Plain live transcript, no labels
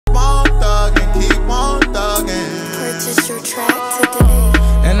purchase your track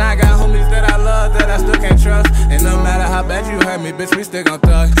today. And I got homies that I love that I still can't trust. And no matter how bad you hurt me, bitch, we still gon'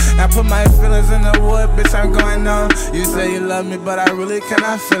 thug. I put my feelings in the wood, bitch, I'm going on. You say you love me, but I really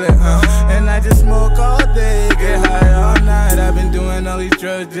cannot feel it, And I just smoke all day, get high all night. I've been doing all these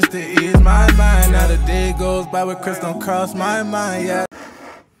drugs just to ease my mind. Now the day goes by with Chris don't cross my mind, yeah.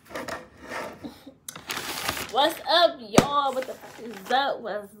 What's up, y'all? What the fuck is up?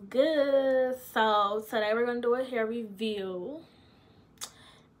 What's good? So today we're gonna do a hair review,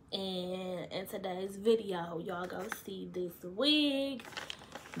 and in today's video y'all gonna see this wig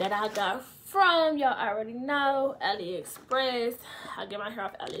that I got from, y'all already know, AliExpress. I get my hair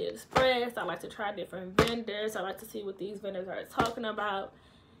off AliExpress. I like to try different vendors. I like to see what these vendors are talking about.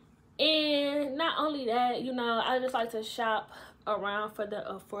 And not only that, you know, I just like to shop around for the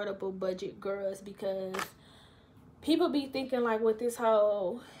affordable budget girls, because people be thinking like with this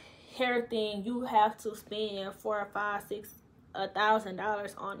whole hair thing, you have to spend $4,000, $5,000,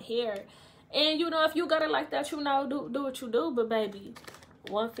 $6,000 on hair. And you know, if you got it like that, you know, do what you do. But baby,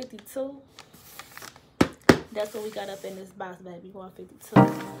 $152. That's what we got up in this box, baby.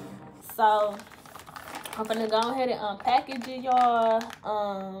 $152. So I'm gonna go ahead and unpackage it, y'all.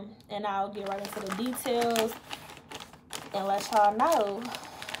 And I'll get right into the details and let y'all know.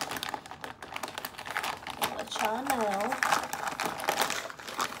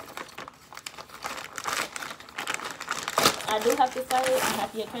 I do have to say I'm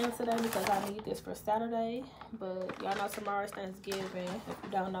happy it came today because I need this for Saturday. But y'all know tomorrow's Thanksgiving. If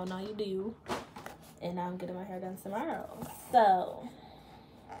you don't know, now you do. And I'm getting my hair done tomorrow. So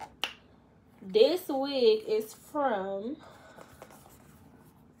this wig is from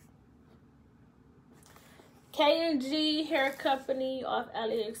K&G Hair Company off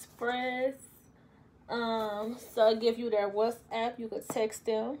AliExpress. So I give you their WhatsApp. You could text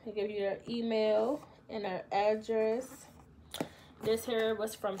them. They give you their email and their address. This hair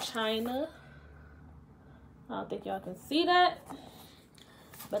was from China. I don't think y'all can see that,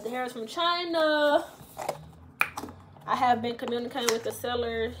 but the hair is from China. I have been communicating with the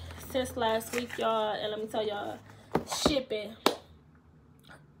seller since last week, y'all, and let me tell y'all, shipping.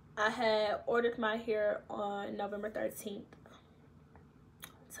 I had ordered my hair on November 13th.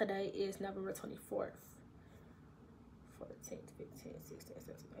 Today is November 24th. 14th, 15th, 16th,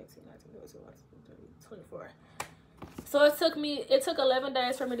 17th, 18th, 19th, 20th, 24th. So it took 11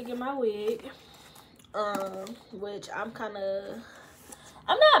 days for me to get my wig. Which I'm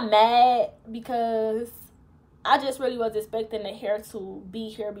not mad, because I just really was expecting the hair to be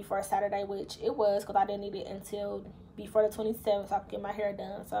here before Saturday, which it was, because I didn't need it until before the 27th so I could get my hair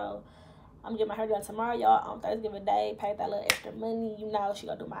done. So I'm getting my hair done tomorrow, y'all, on Thanksgiving Day. Paid that little extra money. You know, she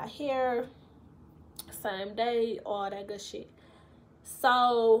gonna do my hair same day, all that good shit.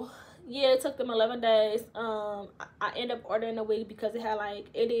 So yeah, it took them 11 days. I ended up ordering a wig because it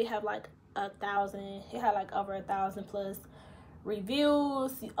did have like 1,000. It had like over 1,000 plus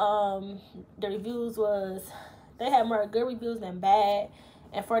reviews. The reviews they had more good reviews than bad.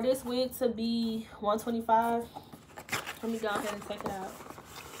 And for this wig to be $125, let me go ahead and take it out.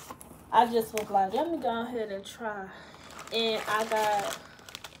 I just was like, let me go ahead and try. And I got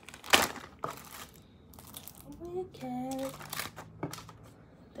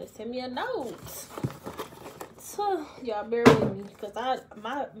they sent me a note. So y'all bear with me, because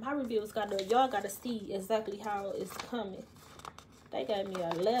my reviews y'all gotta see exactly how it's coming. They gave me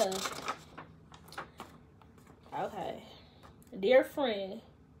a letter. Okay. Dear friend,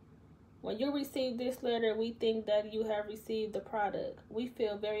 when you receive this letter, we think that you have received the product. We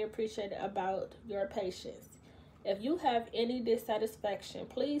feel very appreciated about your patience. If you have any dissatisfaction,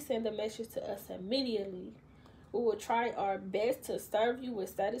 please send the message to us immediately. We will try our best to serve you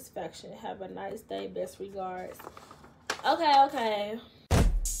with satisfaction. Have a nice day. Best regards. Okay.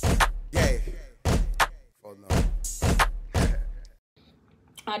 Yay. Oh, no.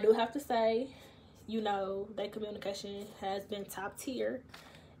 I do have to say, you know, their communication has been top tier.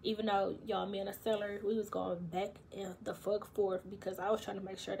 Even though, y'all, me and the seller, we was going back and the fuck forth, because I was trying to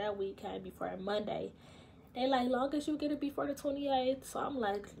make sure that week came before Monday. They like, long as you get it before the 28th. So I'm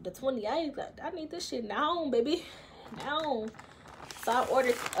like, the 28th? I need this shit now, baby. Now. So I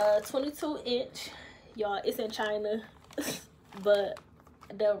ordered a 22-inch. Y'all, it's in China. But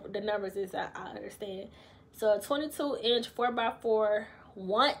the numbers is, I understand. So a 22-inch 4x4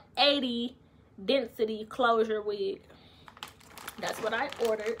 180 density closure wig. That's what I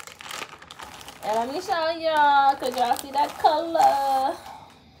ordered. And let me show y'all, because y'all see that color.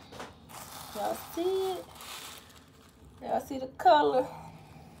 Y'all see it? Y'all see the color?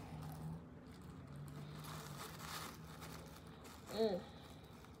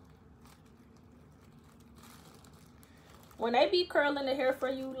 when they be curling the hair for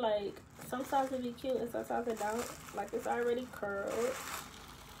you, like, sometimes it be cute and sometimes it don't. Like, it's already curled.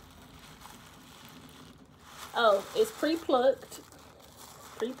 Oh, it's pre-plucked.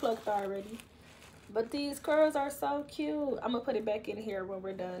 Pre-plucked already. But these curls are so cute. I'm gonna put it back in here when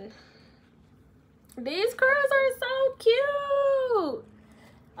we're done. These curls are so cute.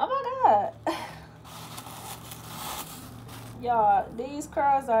 Oh my God. Y'all, these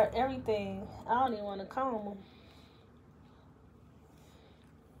curls are everything. I don't even want to comb them.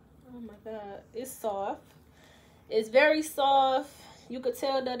 Oh my God. It's soft. It's very soft. You could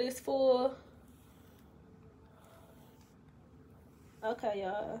tell that it's full. Okay,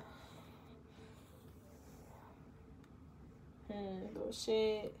 y'all. Little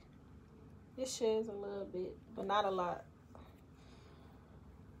shed. It sheds a little bit, but not a lot.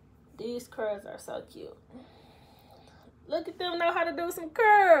 These curls are so cute. Look at them know how to do some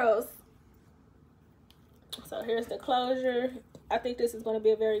curls. So here's the closure. I think this is going to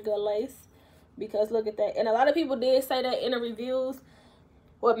be a very good lace because look at that. And a lot of people did say that in the reviews.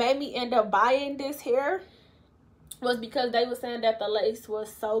 What made me end up buying this hair was because they were saying that the lace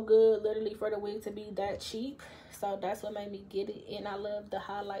was so good, literally, for the wig to be that cheap. So that's what made me get it. And I love the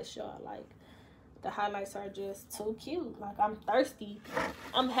highlights, y'all. Like, the highlights are just too cute. Like, I'm thirsty.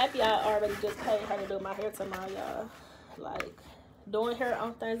 I'm happy I already just paid her to do my hair tomorrow, y'all. Like, doing hair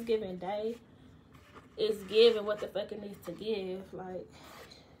on Thanksgiving Day is giving what the fuck it needs to give. Like,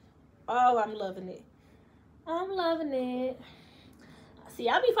 oh, I'm loving it. I'm loving it. See,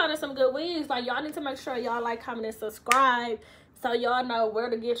 I be finding some good wigs. Like, y'all need to make sure y'all like, comment, and subscribe so y'all know where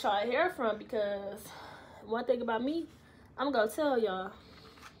to get y'all hair from. Because one thing about me, I'm gonna tell y'all.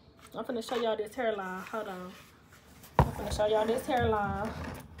 I'm finna show y'all this hairline. Hold on. I'm finna show y'all this hairline.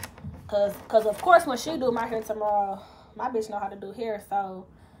 Cause of course when she do my hair tomorrow, my bitch know how to do hair, so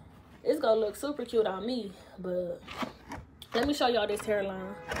it's gonna look super cute on me. But let me show y'all this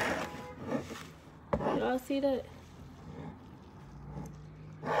hairline. Y'all see that?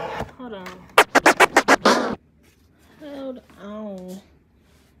 Hold on. Hold on.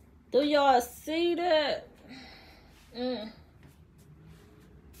 Do y'all see that?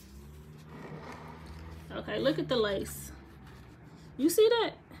 Okay, look at the lace. You see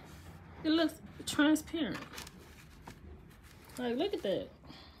that? It looks transparent. Like, look at that.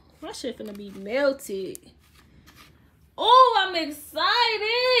 My shit finna be melted. Oh, I'm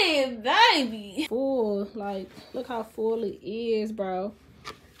excited, baby. Full, like, look how full it is, bro.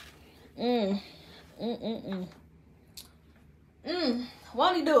 Won't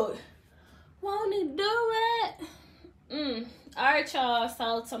he do it? Won't he do it? All right, y'all.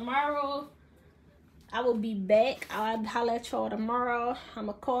 So tomorrow I will be back. I'll holler at y'all tomorrow. I'm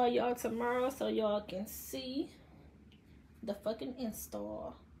gonna call y'all tomorrow so y'all can see the fucking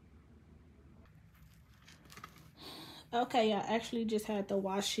install. Okay, I actually just had to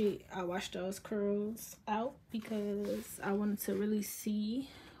wash it. I washed those curls out because I wanted to really see,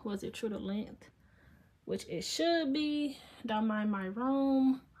 was it true to length? Which it should be. Don't mind my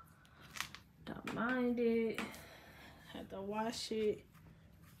room. Don't mind it. Had to wash it.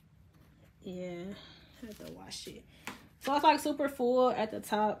 Yeah, had to wash it. So it's like super full at the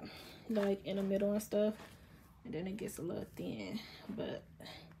top, like in the middle and stuff. And then it gets a little thin. But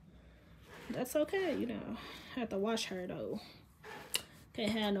that's okay, you know. Had to wash her though.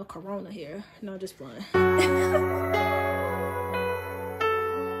 Can't have no corona here. No, just playing.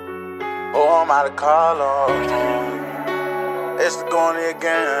 Oh, I'm out of color. It's doing it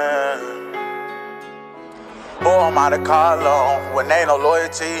again. Oh, I'm out of color. When ain't no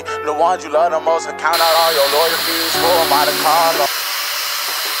loyalty, the ones you love the most will count out all your loyalties. Oh, I'm out of color.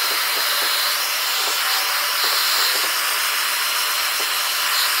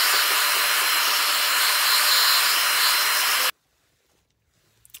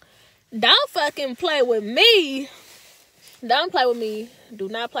 Don't fucking play with me. Don't play with me. Do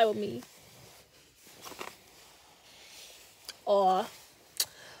not play with me.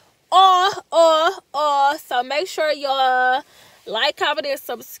 So make sure y'all like, comment, and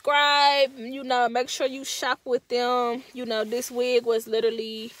subscribe. You know, make sure you shop with them. You know, this wig was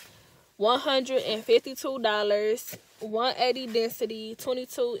literally $152. 180 density,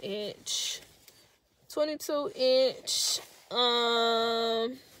 22 inch.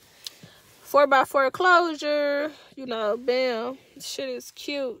 4x4 closure. You know, bam. Shit is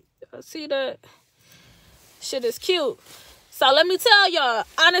cute. See that? Shit is cute. So let me tell y'all,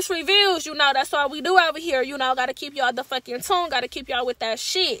 honest reviews, you know, that's all we do over here. You know, gotta keep y'all the fucking tune. Gotta keep y'all with that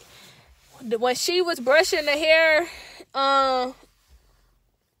shit. When she was brushing the hair, cause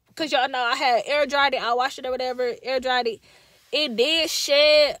y'all know I had air dried it. I washed it or whatever, air dried it. it did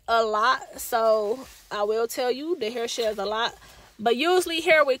shed a lot, so I will tell you the hair sheds a lot. But usually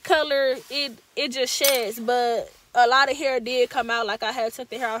hair with color, it just sheds. But a lot of hair did come out. Like I had took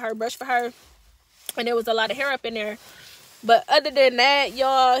the hair out her brush for her, and there was a lot of hair up in there. But other than that,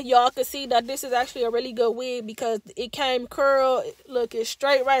 y'all can see that this is actually a really good wig because it came curled. Look, it's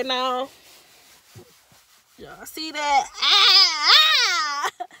straight right now. Y'all see that?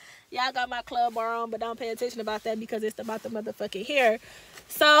 Y'all got my club bar on, but don't pay attention about that because it's about the motherfucking hair.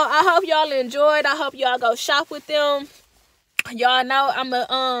 So I hope y'all enjoyed. I hope y'all go shop with them. Y'all know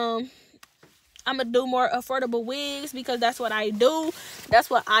I'ma do more affordable wigs because that's what I do. That's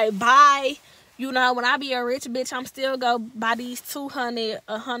what I buy. You know, when I be a rich bitch, I'm still go buy these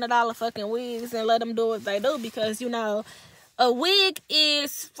 $100 fucking wigs and let them do what they do because, you know, a wig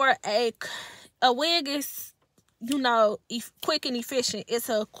is, you know, quick and efficient. It's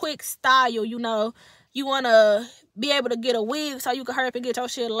a quick style, you know. You want to be able to get a wig so you can hurry up and get your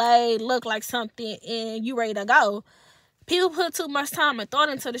shit laid, look like something, and you ready to go. People put too much time and thought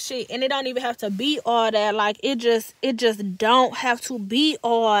into the shit, and it don't even have to be all that. Like, it just don't have to be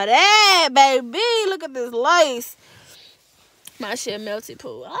all that, baby. Look at this lace. My shit melted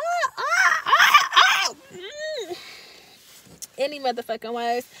poo. Any motherfucking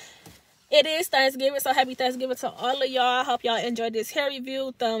ways. It is Thanksgiving, so happy Thanksgiving to all of y'all. I hope y'all enjoyed this hair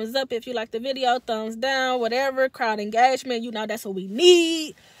review. Thumbs up if you like the video. Thumbs down, whatever. Crowd engagement, you know that's what we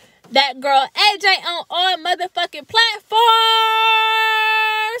need. That girl AJ on all motherfucking platforms.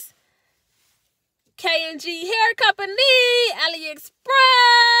 K&G Hair Company, AliExpress.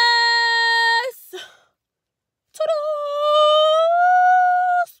 Ta-da!